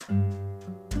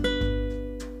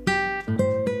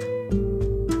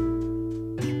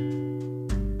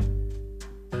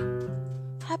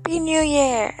New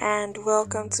Year and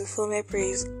welcome to Fullme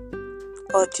Praise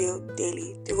Audio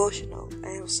Daily Devotional.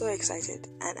 I am so excited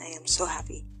and I am so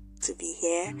happy to be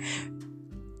here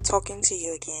talking to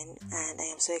you again, and I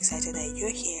am so excited that you're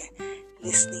here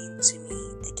listening to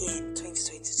me again.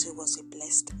 2022 was a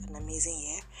blessed and amazing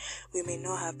year. We may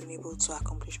not have been able to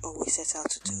accomplish all we set out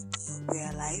to do, but we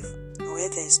are alive, and where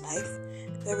there is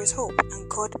life, there is hope, and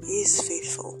God is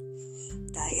faithful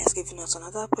that He has given us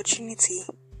another opportunity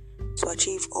to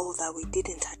achieve all that we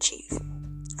didn't achieve,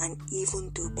 and even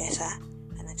do better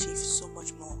and achieve so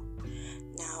much more.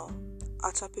 Now,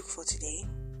 our topic for today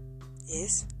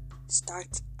is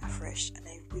start afresh, and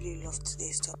I really love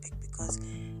today's topic because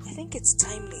I think it's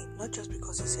timely, not just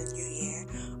because it's a new year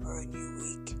or a new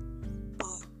week,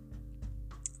 but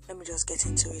let me just get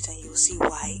into it and you'll see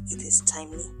why it is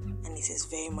timely and it is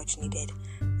very much needed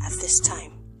at this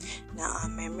time. Now, our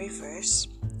memory verse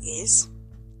is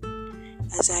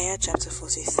Isaiah chapter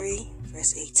 43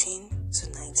 verse 18 to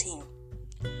 19.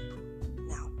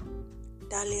 Now,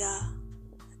 Dalai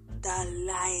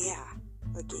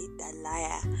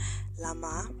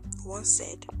Lama once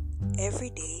said,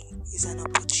 "Every day is an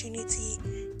opportunity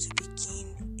to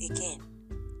begin again."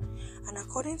 And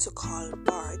according to Karl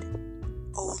Barth,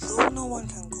 although no one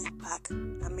can go back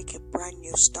and make a brand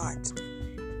new start,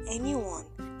 anyone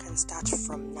can start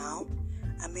from now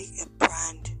and make a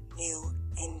brand new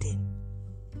ending.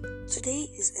 Today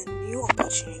is a new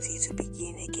opportunity to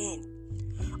begin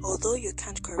again. Although you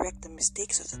can't correct the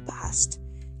mistakes of the past,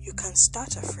 you can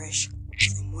start afresh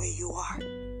from where you are.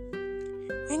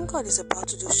 When God is about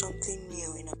to do something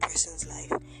new in a person's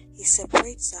life, He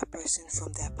separates that person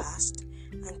from their past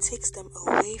and takes them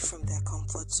away from their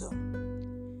comfort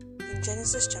zone. In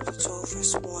Genesis chapter 12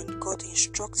 verse 1, God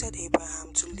instructed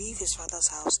Abraham to leave his father's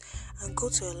house and go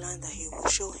to a land that He will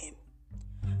show him.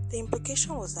 The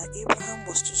implication was that Abraham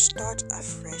was to start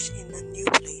afresh in a new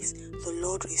place the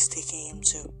Lord is taking him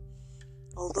to.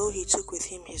 Although he took with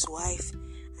him his wife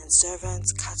and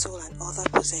servants, cattle and other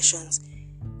possessions,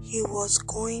 he was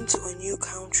going to a new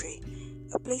country,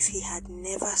 a place he had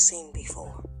never seen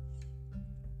before.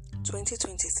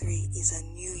 2023 is a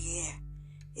new year.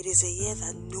 It is a year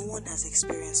that no one has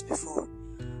experienced before.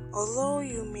 Although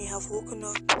you may have woken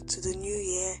up to the new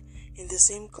year in the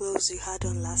same clothes you had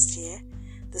on last year,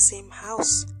 the same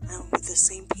house and with the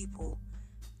same people,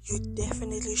 you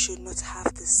definitely should not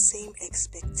have the same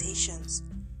expectations.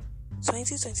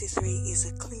 2023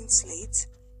 is a clean slate,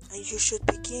 and you should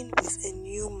begin with a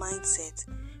new mindset,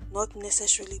 not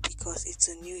necessarily because it's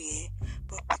a new year,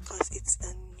 but because it's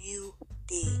a new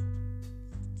day.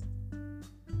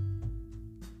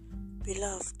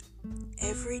 Beloved,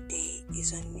 every day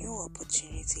is a new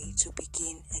opportunity to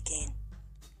begin again.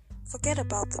 Forget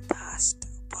about the past,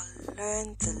 but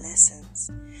learn the lessons.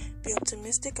 Be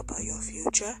optimistic about your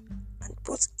future and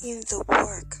put in the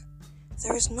work.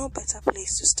 There is no better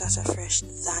place to start afresh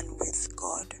than with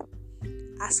God.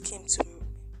 Ask Him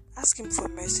for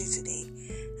mercy today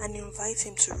and invite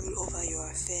Him to rule over your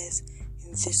affairs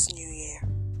in this new year.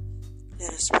 Let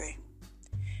us pray.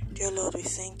 Dear Lord, we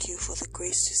thank You for the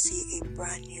grace to see a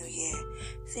brand new year.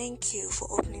 Thank You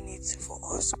for opening it for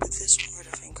us with this word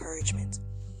of encouragement.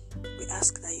 We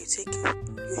ask that you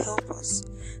help us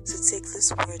to take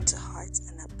this word to heart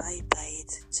and abide by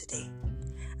it today.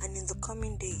 And in the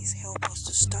coming days, help us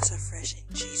to start afresh in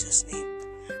Jesus' name.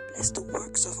 Bless the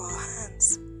works of our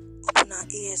hands. Open our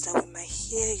ears that we might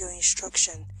hear Your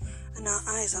instruction, and our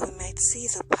eyes that we might see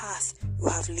the path You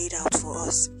have laid out for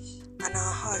us, and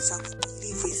our hearts that we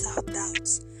believe without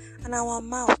doubts, and our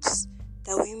mouths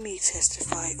that we may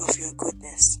testify of Your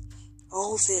goodness.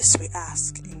 All this we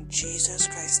ask in Jesus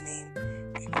Christ's name,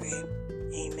 we pray.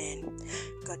 Amen.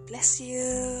 God bless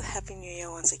you. Happy New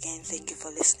Year once again. Thank you for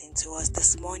listening to us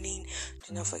this morning.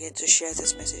 Do not forget to share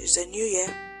this message. It's a new year.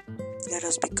 Let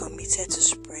us be committed to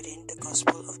spreading the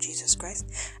gospel of Jesus Christ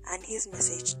and His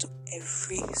message to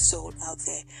every soul out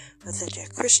there, whether they're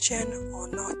Christian or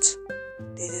not.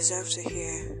 They deserve to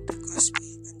hear the gospel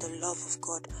and the love of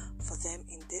God for them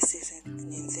in this season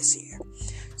and in this year.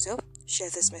 So, share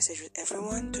this message with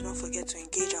everyone. Do not forget to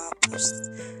engage our posts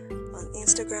on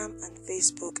Instagram and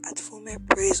Facebook at Fullme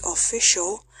Praise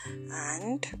Official,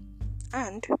 and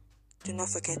do not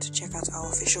forget to check out our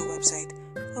official website,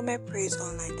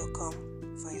 FullmePraiseOnline.com,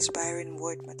 for inspiring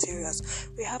word materials.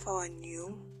 We have our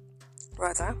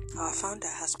founder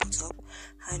has put up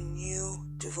a new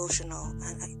devotional,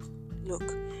 and look,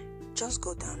 just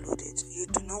go download it. You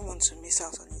do not want to miss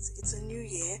out on it. It's a new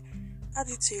year. Add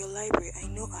it to your library. I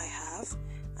know I have,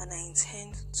 and I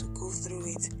intend to go through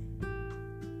it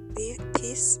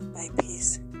piece by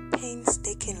piece,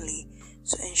 painstakingly,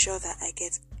 to ensure that I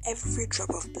get every drop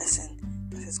of blessing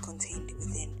that is contained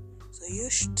within. So you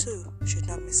too should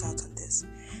not miss out on this.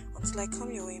 Until I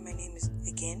come your way, my name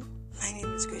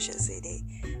is Gracious Sede.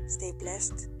 Stay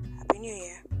blessed, Happy New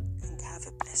Year, and have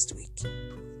a blessed week.